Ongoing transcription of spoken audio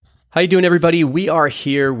How you doing, everybody? We are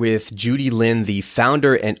here with Judy Lin, the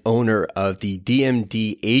founder and owner of the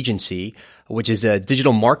DMD Agency, which is a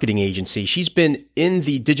digital marketing agency. She's been in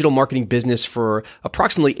the digital marketing business for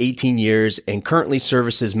approximately 18 years and currently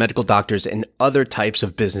services medical doctors and other types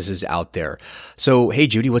of businesses out there. So, hey,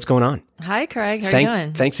 Judy, what's going on? Hi, Craig. How are you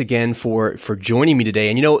doing? Thanks again for joining me today.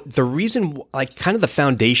 And you know, the reason, like kind of the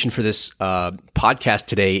foundation for this podcast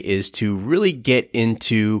today is to really get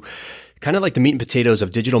into kind of like the meat and potatoes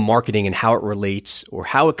of digital marketing and how it relates, or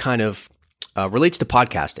how it kind of relates to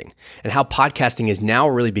podcasting, and how podcasting has now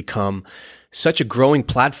really become such a growing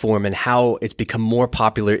platform and how it's become more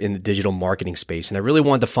popular in the digital marketing space. And I really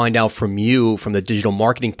wanted to find out from you, from the digital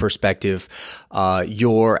marketing perspective,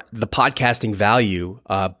 the podcasting value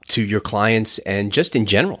to your clients and just in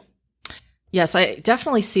general. Yes, I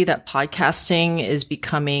definitely see that podcasting is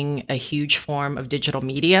becoming a huge form of digital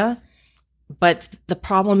media. But the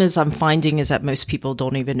problem I'm finding is that most people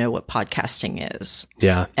don't even know what podcasting is.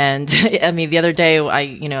 Yeah. And I mean, the other day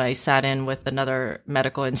I sat in with another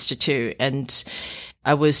medical institute and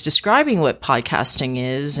I was describing what podcasting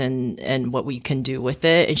is and what we can do with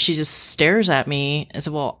it. And she just stares at me and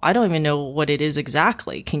said, well, I don't even know what it is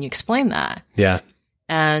exactly. Can you explain that? Yeah.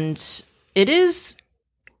 And it is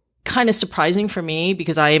kind of surprising for me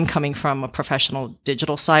because I am coming from a professional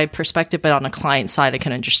digital side perspective, but on a client side, I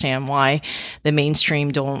can understand why the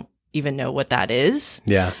mainstream don't even know what that is.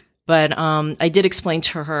 Yeah. But I did explain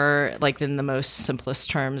to her, like in the most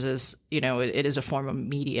simplest terms, is, you know, it is a form of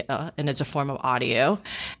media and it's a form of audio,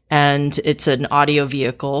 and it's an audio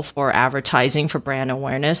vehicle for advertising, for brand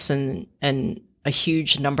awareness, and a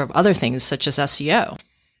huge number of other things such as SEO.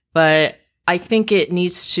 But I think it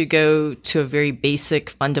needs to go to a very basic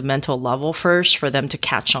fundamental level first for them to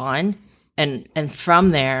catch on. And from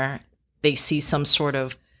there, they see some sort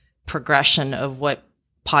of progression of what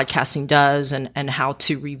podcasting does and how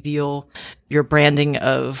to reveal your branding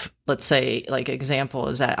of, let's say, like example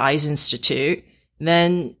is at Eyes Institute.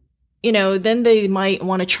 Then they might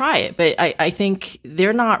want to try it. But I think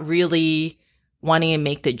they're not really wanting to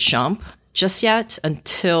make the jump just yet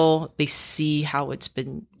until they see how it's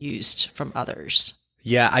been used from others.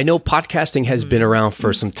 Yeah, I know podcasting has been around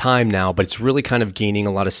for some time now, but it's really kind of gaining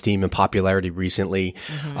a lot of steam and popularity recently.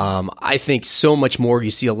 I think so much more. You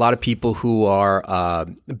see a lot of people who are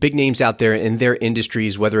big names out there in their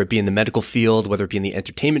industries, whether it be in the medical field, whether it be in the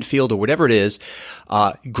entertainment field, or whatever it is,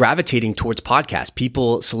 gravitating towards podcasts.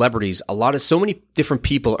 People, celebrities, so many different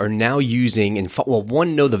people are now using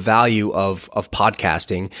know the value of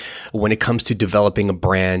podcasting when it comes to developing a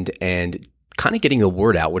brand and kind of getting the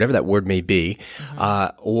word out, whatever that word may be,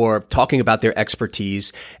 or talking about their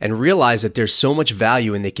expertise, and realize that there's so much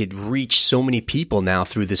value and they could reach so many people now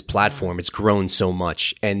through this platform. It's grown so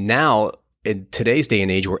much. And now in today's day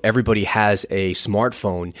and age where everybody has a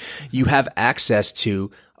smartphone, you have access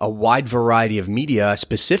to a wide variety of media,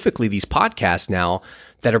 specifically these podcasts now,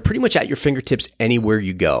 that are pretty much at your fingertips anywhere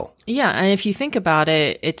you go. Yeah, and if you think about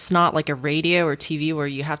it, it's not like a radio or TV where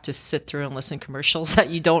you have to sit through and listen to commercials that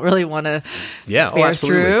you don't really want to bear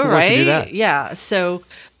through, Who right? wants to do that? Yeah, so,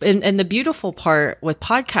 and the beautiful part with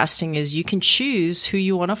podcasting is you can choose who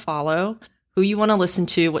you want to follow, who you want to listen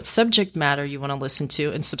to, what subject matter you want to listen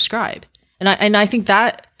to, and subscribe. And I think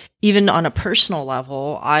that even on a personal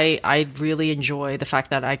level, I really enjoy the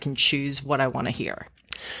fact that I can choose what I want to hear.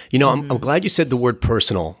 You know, I'm glad you said the word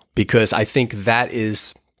personal, because I think that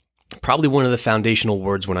is probably one of the foundational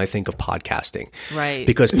words when I think of podcasting. Right.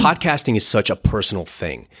 Because podcasting is such a personal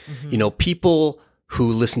thing. You know, people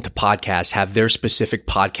who listen to podcasts have their specific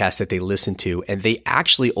podcast that they listen to, and they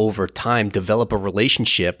actually over time develop a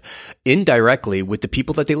relationship indirectly with the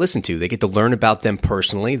people that they listen to. They get to learn about them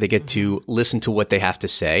personally. They get to listen to what they have to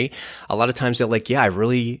say. A lot of times they're like, yeah,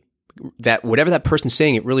 that whatever that person's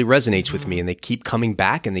saying, it really resonates with me, and they keep coming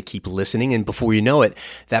back and they keep listening. And before you know it,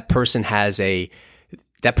 the person having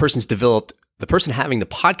the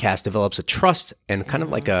podcast develops a trust and kind of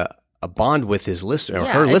like a bond with his listener or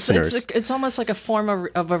her listeners. It's almost like a form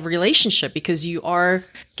of a relationship, because you are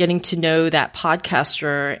getting to know that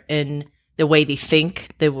podcaster in the way they think,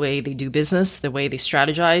 the way they do business, the way they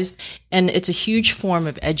strategize. And it's a huge form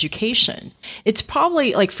of education. It's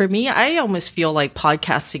probably, like, for me, I almost feel like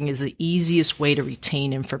podcasting is the easiest way to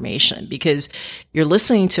retain information, because you're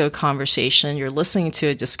listening to a conversation, you're listening to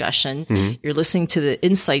a discussion, you're listening to the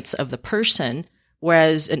insights of the person.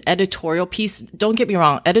 Whereas an editorial piece, don't get me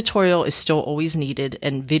wrong, editorial is still always needed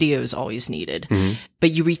and video is always needed.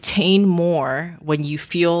 But you retain more when you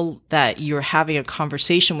feel that you're having a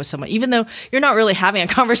conversation with someone, even though you're not really having a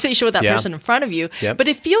conversation with that person in front of you, but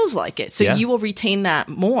it feels like it. So you will retain that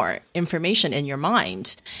more information in your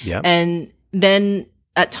mind. And then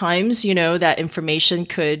at times, that information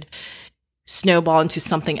could snowball into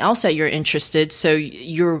something else that you're interested. So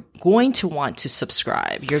you're going to want to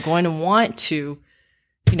subscribe. You're going to want to,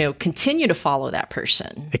 continue to follow that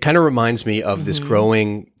person. It kind of reminds me of this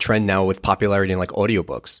growing trend now with popularity in like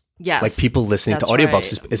audiobooks. Yes. Like people listening to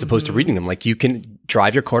audiobooks as opposed to reading them. Like you can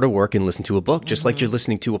drive your car to work and listen to a book just like you're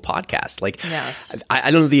listening to a podcast. Like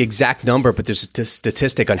I don't know the exact number, but there's a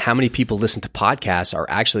statistic on how many people listen to podcasts are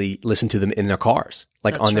actually listen to them in their cars,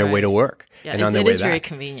 like on their way to work and on their way back. It is very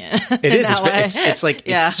convenient. It is. It's like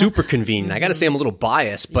it's super convenient. I got to say I'm a little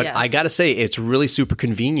biased, but I got to say it's really super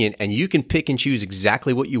convenient and you can pick and choose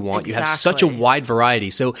exactly what you want. You have such a wide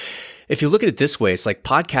variety. So if you look at it this way, it's like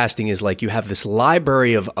podcasting is like you have this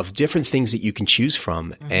library of different things that you can choose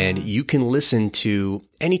from and you can listen to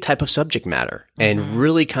any type of subject matter and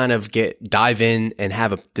really kind of dive in and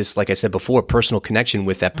have this, like I said before, personal connection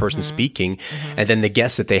with that person speaking and then the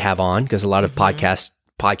guests that they have on, because a lot of podcasts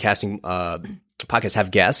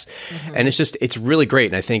have guests and it's really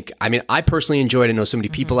great. And I personally enjoy it. I know so many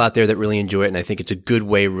people out there that really enjoy it. And I think it's a good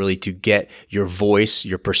way really to get your voice,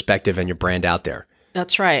 your perspective and your brand out there.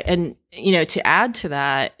 That's right. And, to add to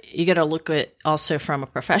that, you got to look at also from a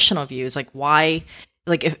professional view is like why,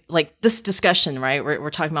 if this discussion, right? We're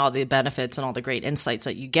talking about all the benefits and all the great insights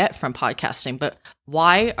that you get from podcasting, but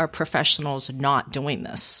why are professionals not doing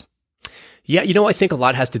this? Yeah. I think a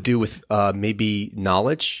lot has to do with maybe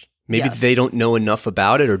knowledge. Maybe they don't know enough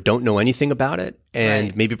about it or don't know anything about it.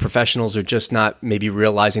 And maybe professionals are just not maybe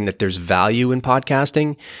realizing that there's value in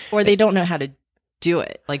podcasting. Or they don't know how to do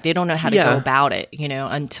it. Like they don't know how to go about it,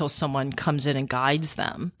 until someone comes in and guides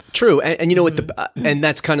them. True. And and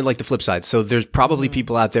that's kind of like the flip side. So there's probably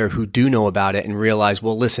people out there who do know about it and realize,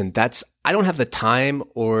 well, listen, I don't have the time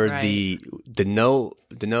or the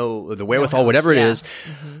wherewithal, whatever it is,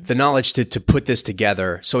 the knowledge to put this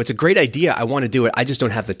together. So it's a great idea. I want to do it. I just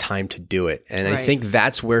don't have the time to do it. And I think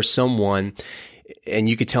that's where someone, and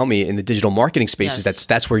you could tell me in the digital marketing spaces,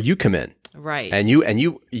 that's where you come in. Right. And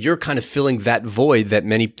you're kind of filling that void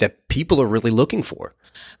that people are really looking for.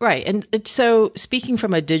 Right. And so speaking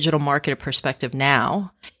from a digital marketer perspective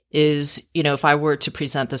now is, if I were to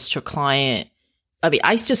present this to a client,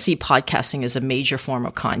 I just see podcasting as a major form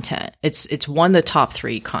of content. It's one of the top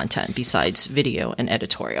 3 content besides video and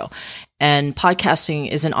editorial. And podcasting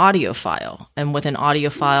is an audio file. And with an audio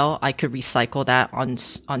file, I could recycle that on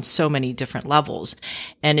so many different levels.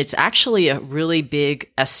 And it's actually a really big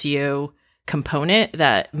SEO component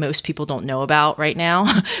that most people don't know about right now.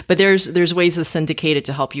 But there's ways to syndicate it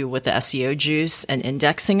to help you with the SEO juice and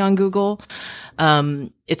indexing on Google.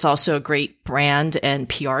 It's also a great brand and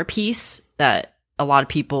PR piece that a lot of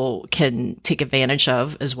people can take advantage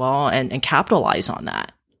of as well and capitalize on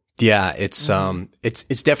that. Yeah, it's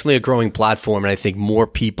definitely a growing platform, and I think more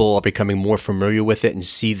people are becoming more familiar with it and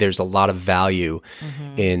see there's a lot of value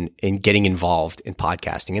in getting involved in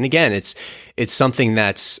podcasting. And again, it's something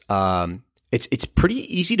that's it's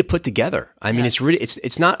pretty easy to put together. I mean,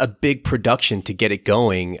 it's not a big production to get it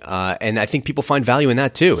going. And I think people find value in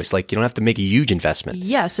that too. It's like, you don't have to make a huge investment.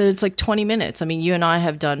 Yeah. So it's like 20 minutes. I mean, you and I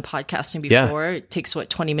have done podcasting before. Yeah. It takes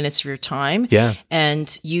 20 minutes of your time. Yeah.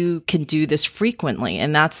 And you can do this frequently.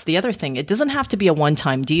 And that's the other thing. It doesn't have to be a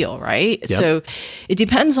one-time deal, right? Yep. So it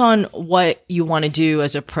depends on what you want to do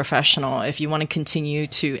as a professional. If you want to continue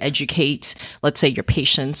to educate, let's say your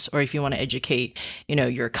patients, or if you want to educate,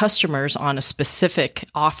 your customers on a specific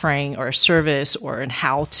offering or a service or an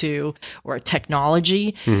how-to or a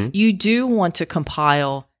technology, you do want to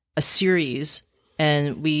compile a series,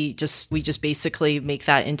 and we just basically make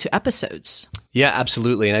that into episodes. Yeah,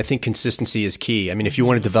 absolutely. And I think consistency is key. I mean, if you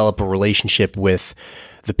want to develop a relationship with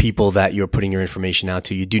the people that you're putting your information out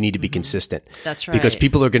to, you do need to be consistent. That's right. Because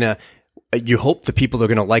people are going to, you hope the people are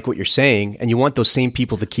going to like what you're saying, and you want those same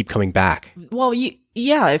people to keep coming back. Well,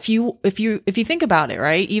 if you think about it,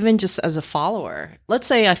 right? Even just as a follower, let's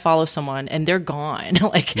say I follow someone and they're gone,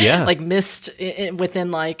 like missed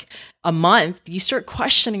within like a month, you start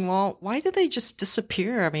questioning, well, why did they just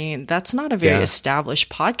disappear? I mean, that's not a very established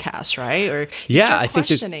podcast, right? Or I think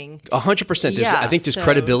there's 100%. I think there's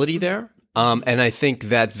credibility there. And I think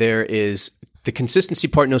that there is the consistency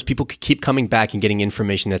part. Knows people could keep coming back and getting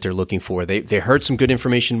information that they're looking for. They heard some good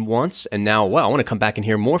information once, and now, I want to come back and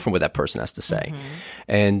hear more from what that person has to say.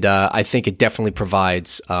 And I think it definitely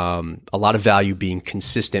provides a lot of value being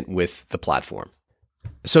consistent with the platform.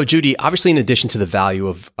 So, Judy, obviously, in addition to the value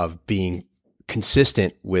of being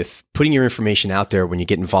consistent with putting your information out there when you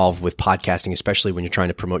get involved with podcasting, especially when you're trying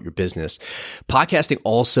to promote your business, podcasting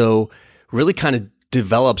also really kind of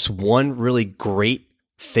develops one really great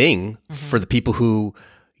thing for the people who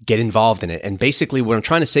get involved in it. And basically what I'm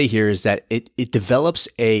trying to say here is that it develops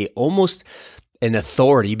almost an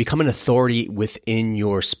authority. You become an authority within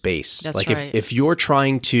your space. That's like right. if you're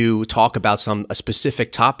trying to talk about a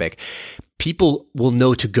specific topic, people will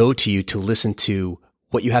know to go to you to listen to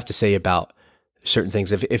what you have to say about certain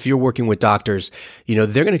things. If you're working with doctors, they're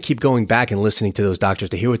going to keep going back and listening to those doctors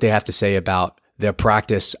to hear what they have to say about their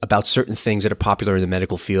practice, about certain things that are popular in the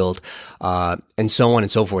medical field, and so on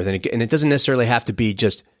and so forth. And it doesn't necessarily have to be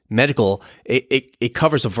just medical. It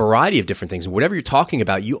covers a variety of different things. Whatever you're talking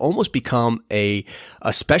about, you almost become a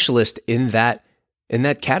specialist in that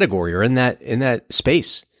category or in that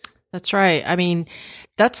space. That's right. I mean,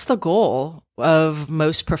 that's the goal of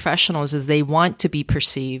most professionals, is they want to be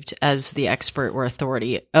perceived as the expert or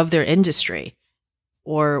authority of their industry.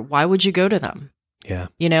 Or why would you go to them? Yeah.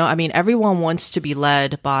 I mean, everyone wants to be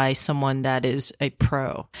led by someone that is a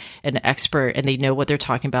pro, an expert, and they know what they're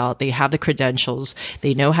talking about. They have the credentials.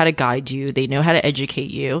 They know how to guide you. They know how to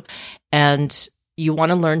educate you. And you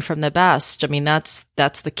want to learn from the best. I mean, that's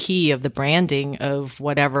the key of the branding of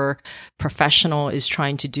whatever professional is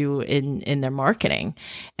trying to do in their marketing.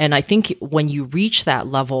 And I think when you reach that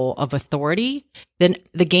level of authority, then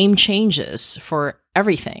the game changes for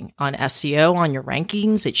everything. On SEO, on your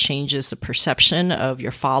rankings, it changes the perception of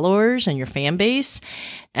your followers and your fan base.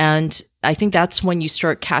 And I think that's when you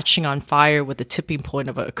start catching on fire with the tipping point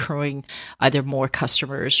of accruing either more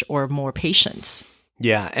customers or more patients.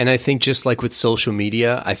 Yeah. And I think just like with social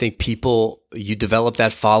media, I think you develop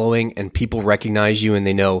that following and people recognize you and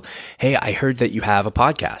they know, hey, I heard that you have a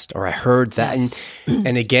podcast, or I heard that. Yes.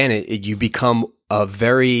 And again, you become a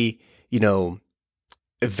very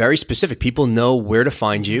specific. People know where to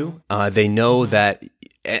find you. They know that,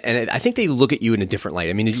 and I think they look at you in a different light.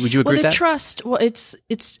 I mean, would you agree with that? Trust. Well,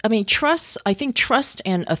 trust. I think trust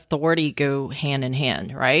and authority go hand in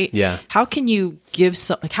hand, right? Yeah. How can you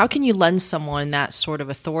lend someone that sort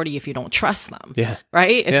of authority if you don't trust them? Yeah.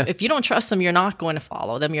 Right. If you don't trust them, you're not going to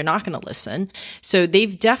follow them. You're not going to listen. So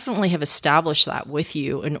they've definitely have established that with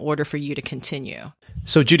you in order for you to continue.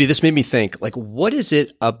 So Judy, this made me think, like, what is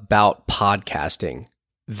it about podcasting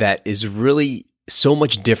that is really so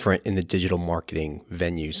much different in the digital marketing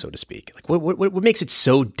venue, so to speak? Like, what makes it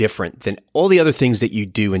so different than all the other things that you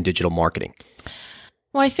do in digital marketing?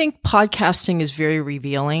 Well, I think podcasting is very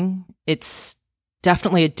revealing. It's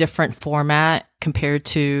definitely a different format compared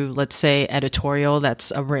to, let's say, editorial,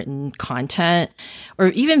 that's a written content, or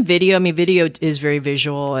even video. I mean, video is very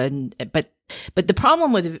visual, but the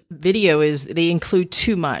problem with video is they include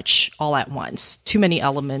too much all at once, too many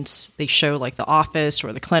elements. They show like the office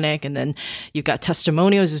or the clinic, and then you've got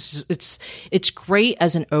testimonials. It's great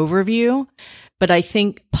as an overview, but I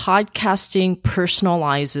think podcasting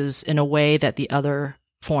personalizes in a way that the other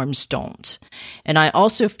forms don't. And I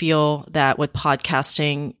also feel that with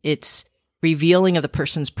podcasting, it's revealing of the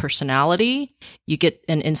person's personality. You get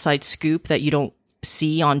an inside scoop that you don't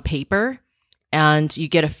see on paper. And you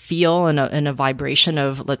get a feel and a vibration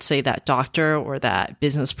of, let's say, that doctor or that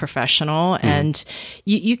business professional. Mm. And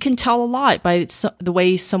you can tell a lot by the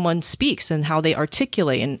way someone speaks and how they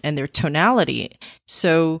articulate and their tonality.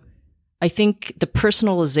 So I think the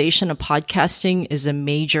personalization of podcasting is a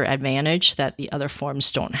major advantage that the other forms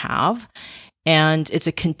don't have. And it's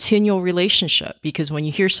a continual relationship, because when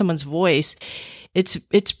you hear someone's voice, it's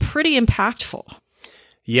pretty impactful.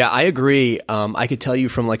 Yeah, I agree. I could tell you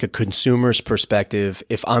from like a consumer's perspective,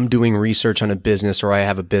 if I'm doing research on a business, or I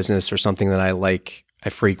have a business or something that I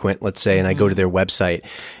frequent, let's say, and I go to their website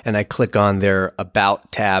and I click on their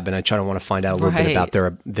About tab and I try to want to find out a little bit about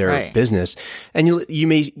their business. And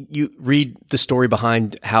you read the story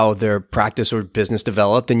behind how their practice or business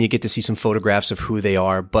developed, and you get to see some photographs of who they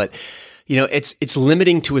are. But it's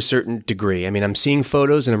limiting to a certain degree. I mean, I'm seeing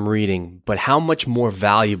photos and I'm reading, but how much more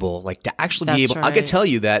valuable, like, to actually be able, I could tell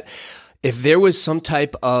you that if there was some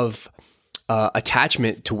type of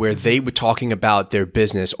attachment to where they were talking about their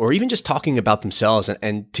business, or even just talking about themselves,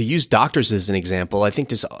 and to use doctors as an example, I think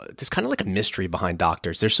there's kind of like a mystery behind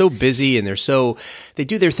doctors. They're so busy and they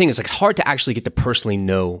do their thing. It's like hard to actually get to personally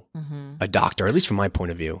know a doctor, at least from my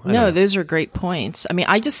point of view. No, those are great points. I mean,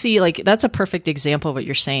 I just see, like, that's a perfect example of what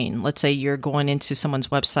you're saying. Let's say you're going into someone's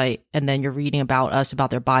website and then you're reading about us, about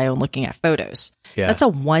their bio, and looking at photos. Yeah. That's a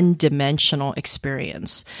one-dimensional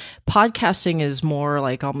experience. Podcasting is more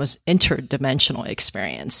like almost interdimensional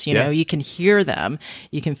experience. You know, you can hear them,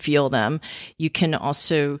 you can feel them, you can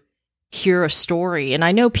also hear a story. And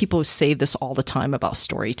I know people say this all the time about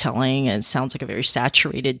storytelling, and it sounds like a very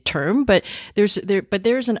saturated term, but there's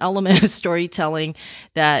an element of storytelling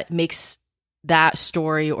that makes that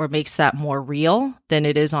story or makes that more real than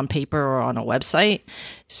it is on paper or on a website.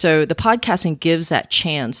 So the podcasting gives that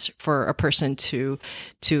chance for a person to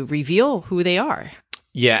reveal who they are.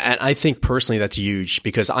 Yeah, and I think personally that's huge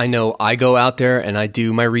because I know I go out there and I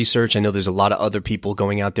do my research. I know there's a lot of other people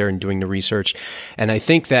going out there and doing the research. And I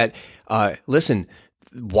think that, listen,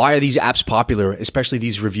 why are these apps popular, especially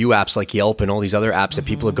these review apps like Yelp and all these other apps that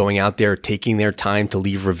people are going out there, taking their time to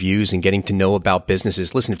leave reviews and getting to know about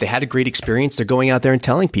businesses? Listen, if they had a great experience, they're going out there and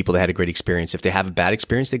telling people they had a great experience. If they have a bad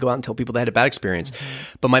experience, they go out and tell people they had a bad experience.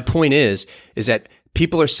 But my point is that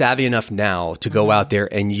people are savvy enough now to go out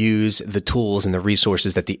there and use the tools and the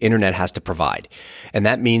resources that the internet has to provide. And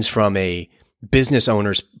that means from a business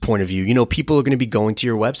owner's point of view, you know, people are going to be going to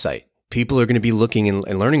your website. People are going to be looking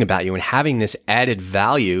and learning about you, and having this added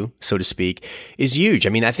value, so to speak, is huge. I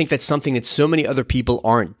mean, I think that's something that so many other people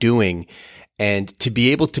aren't doing. And to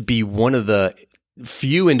be able to be one of the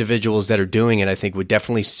few individuals that are doing it, I think would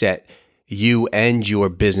definitely set you and your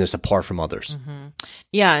business apart from others.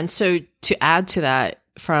 Yeah. And so to add to that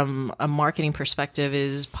from a marketing perspective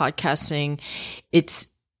is podcasting, it's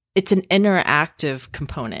an interactive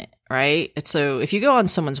component. Right. And so if you go on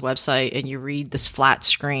someone's website and you read this flat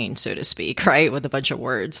screen, so to speak, right, with a bunch of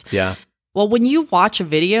words. Yeah. Well, when you watch a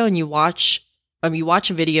video and you watch a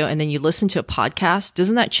video and then you listen to a podcast,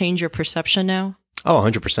 doesn't that change your perception now? Oh,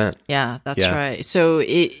 100%. Yeah, that's right. So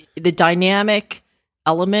the dynamic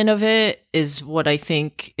element of it is what I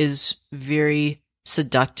think is very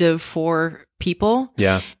seductive for people.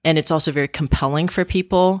 Yeah. And it's also very compelling for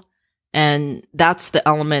people. And that's the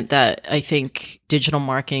element that I think digital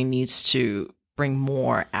marketing needs to bring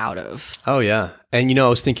more out of. Oh, yeah. And, you know, I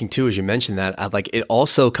was thinking too, as you mentioned that, like it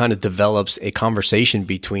also kind of develops a conversation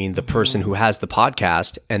between the person who has the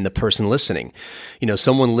podcast and the person listening. You know,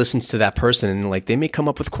 someone listens to that person and like they may come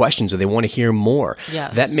up with questions or they want to hear more.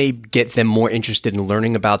 Yes. That may get them more interested in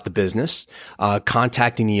learning about the business,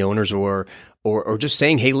 contacting the owners or just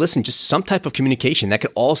saying, hey, listen, just some type of communication that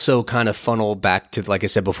could also kind of funnel back to, like I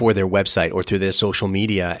said before, their website or through their social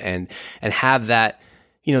media and have that,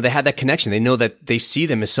 you know, they have that connection. They know that they see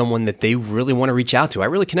them as someone that they really want to reach out to. I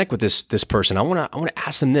really connect with this person. I want to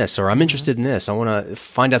ask them this, or I'm interested in this. I want to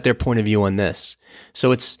find out their point of view on this.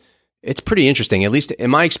 So it's pretty interesting. At least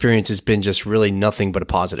in my experience, it's been just really nothing but a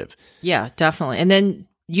positive. Yeah, definitely. And then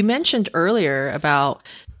you mentioned earlier about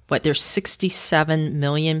there's 67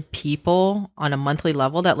 million people on a monthly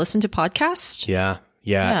level that listen to podcasts? Yeah.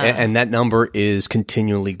 And that number is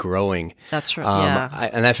continually growing. That's right.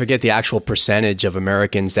 And I forget the actual percentage of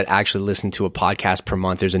Americans that actually listen to a podcast per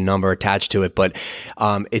month. There's a number attached to it, but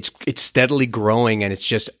it's steadily growing, and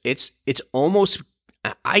it's almost,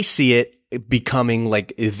 I see it becoming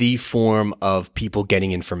like the form of people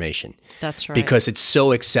getting information. That's right. Because it's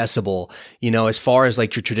so accessible, you know, as far as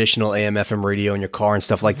like your traditional AM, FM radio in your car and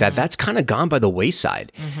stuff like that, that's kind of gone by the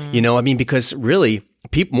wayside. You know, I mean, because really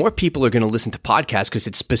more people are going to listen to podcasts because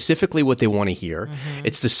it's specifically what they want to hear.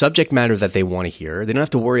 It's the subject matter that they want to hear. They don't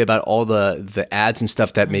have to worry about all the ads and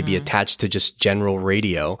stuff that may be attached to just general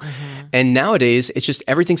radio. And nowadays, it's just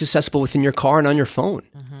everything's accessible within your car and on your phone.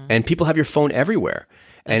 And people have your phone everywhere.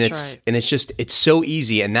 And it's so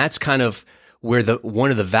easy. And that's kind of where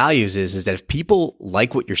one of the values is that if people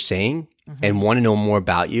like what you're saying and want to know more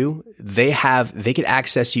about you, they could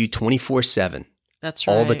access you 24/7. That's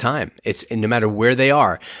right. All the time. And no matter where they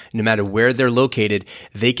are, no matter where they're located,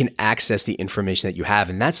 they can access the information that you have.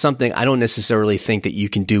 And that's something I don't necessarily think that you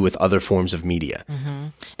can do with other forms of media.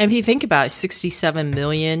 And if you think about it, 67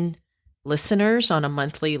 million listeners on a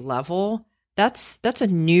monthly level, that's a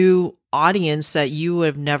new audience that you would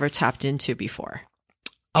have never tapped into before.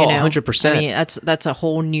 Oh, 100%. I mean, that's a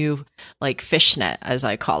whole new like fishnet, as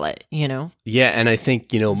I call it, you know? Yeah. And I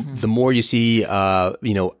think, you know, the more you see,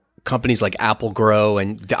 you know, companies like Apple grow,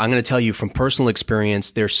 and I'm going to tell you from personal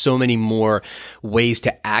experience, there's so many more ways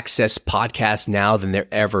to access podcasts now than there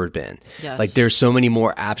ever been. Yes. Like there's so many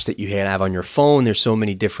more apps that you can have on your phone. There's so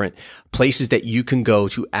many different places that you can go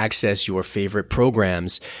to access your favorite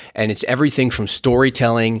programs. And it's everything from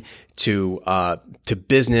storytelling to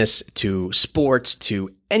business, to sports,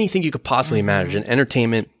 to anything you could possibly imagine.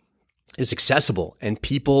 Entertainment is accessible, and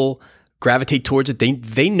people gravitate towards it.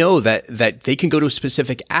 They know that they can go to a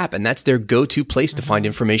specific app, and that's their go-to place to find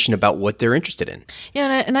information about what they're interested in.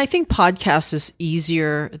 Yeah, and I think podcast is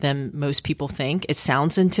easier than most people think. It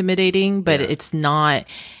sounds intimidating, but it's not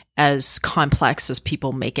as complex as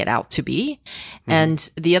people make it out to be. And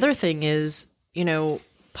the other thing is, you know,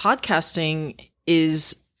 podcasting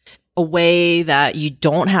is a way that you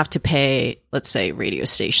don't have to pay, let's say, radio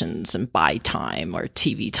stations and buy time or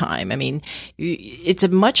TV time. I mean, it's a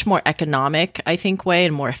much more economic, I think, way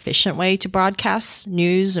and more efficient way to broadcast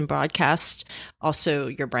news and broadcast also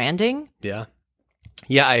your branding. Yeah.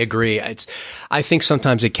 Yeah, I agree. I think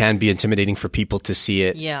sometimes it can be intimidating for people to see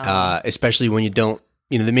it, especially when you don't,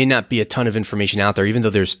 there may not be a ton of information out there, even though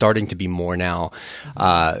there's starting to be more now,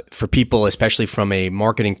 for people, especially from a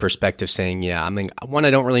marketing perspective, saying, I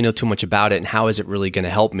don't really know too much about it, and how is it really going to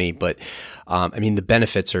help me? But, the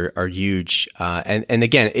benefits are huge. And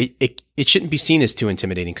again, it shouldn't be seen as too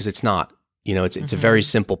intimidating, because it's not. It's a very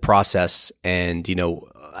simple process, and,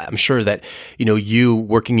 I'm sure that, you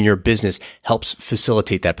working in your business helps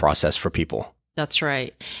facilitate that process for people. That's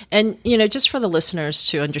right. And, just for the listeners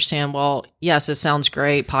to understand, well, yes, it sounds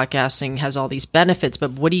great. Podcasting has all these benefits,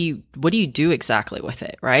 but what do you do exactly with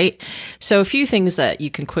it? Right. So a few things that you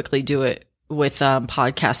can quickly do it with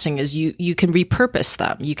podcasting is you can repurpose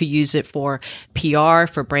them. You could use it for PR,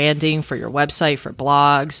 for branding, for your website, for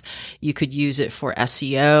blogs. You could use it for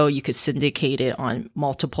SEO. You could syndicate it on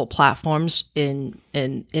multiple platforms in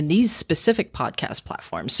these specific podcast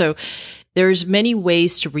platforms. So there's many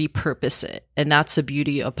ways to repurpose it. And that's the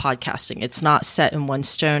beauty of podcasting. It's not set in one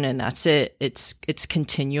stone and that's it. It's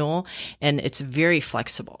continual and it's very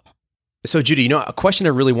flexible. So Judy, a question I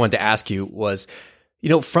really wanted to ask you was,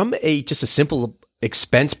 from just a simple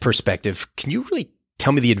expense perspective, can you really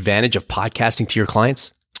tell me the advantage of podcasting to your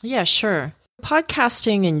clients? Yeah, sure.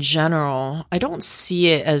 Podcasting in general, I don't see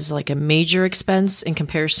it as like a major expense in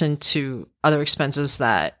comparison to other expenses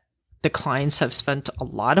that the clients have spent a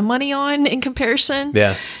lot of money on in comparison.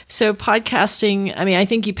 Yeah. So podcasting, I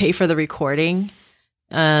think you pay for the recording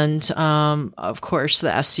and, of course, the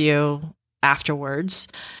SEO afterwards.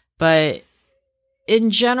 But in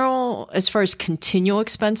general, as far as continual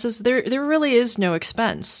expenses, there really is no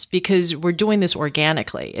expense because we're doing this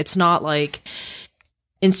organically. It's not like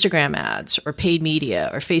Instagram ads or paid media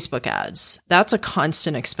or Facebook ads. That's a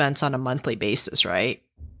constant expense on a monthly basis, right?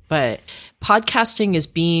 But podcasting is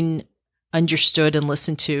being understood and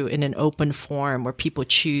listened to in an open forum where people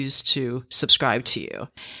choose to subscribe to you.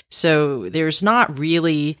 So there's not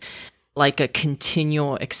really like a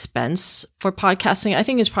continual expense for podcasting. I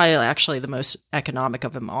think it's probably actually the most economic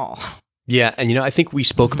of them all. Yeah. And, I think we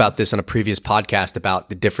spoke about this on a previous podcast about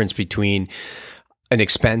the difference between an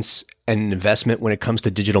expense and an investment when it comes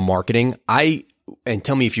to digital marketing. And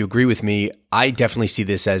tell me if you agree with me, I definitely see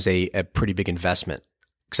this as a pretty big investment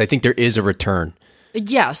because I think there is a return.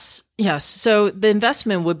 Yes. So the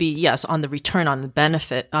investment would be, on the return on the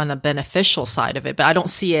benefit, on the beneficial side of it. But I don't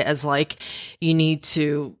see it as like you need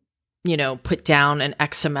to, put down an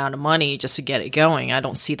X amount of money just to get it going. I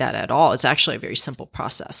don't see that at all. It's actually a very simple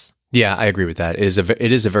process. Yeah, I agree with that.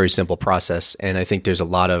 It is a very simple process. And I think there's a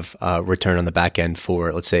lot of return on the back end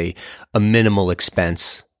for, let's say, a minimal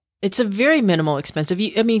expense. It's a very minimal expense. If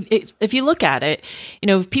you look at it,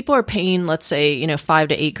 if people are paying, let's say, $5,000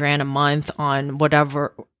 to $8,000 a month on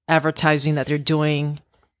whatever advertising that they're doing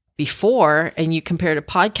before, and you compare to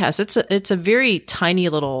podcasts, it's a very tiny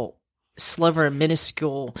little sliver,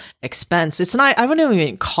 minuscule expense. It's not. I wouldn't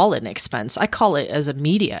even call it an expense. I call it as a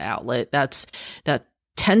media outlet that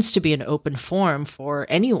tends to be an open forum for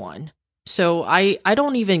anyone. So I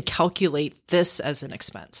don't even calculate this as an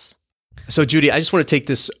expense. So Judy, I just want to take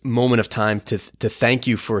this moment of time to thank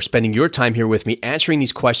you for spending your time here with me, answering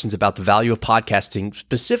these questions about the value of podcasting,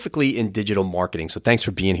 specifically in digital marketing. So thanks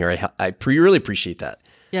for being here. I really appreciate that.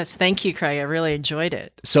 Yes, thank you, Craig. I really enjoyed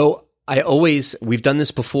it. So we've done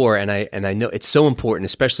this before, and I know it's so important,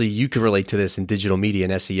 especially you can relate to this in digital media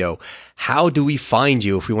and SEO. How do we find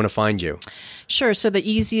you if we want to find you? Sure. So the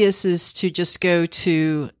easiest is to just go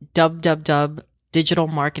to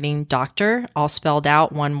www.digitalmarketingdoctor, all spelled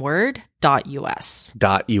out, one word, .us.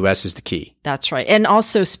 .us is the key. That's right. And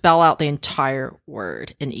also spell out the entire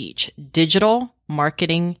word in each.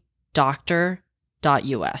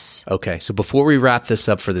 digitalmarketingdoctor.us. Okay. So before we wrap this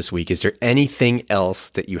up for this week, is there anything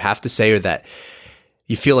else that you have to say or that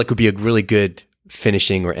you feel like would be a really good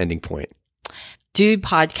finishing or ending point? Dude,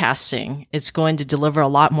 podcasting is going to deliver a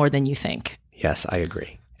lot more than you think. Yes, I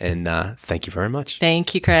agree. And thank you very much.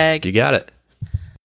 Thank you, Craig. You got it.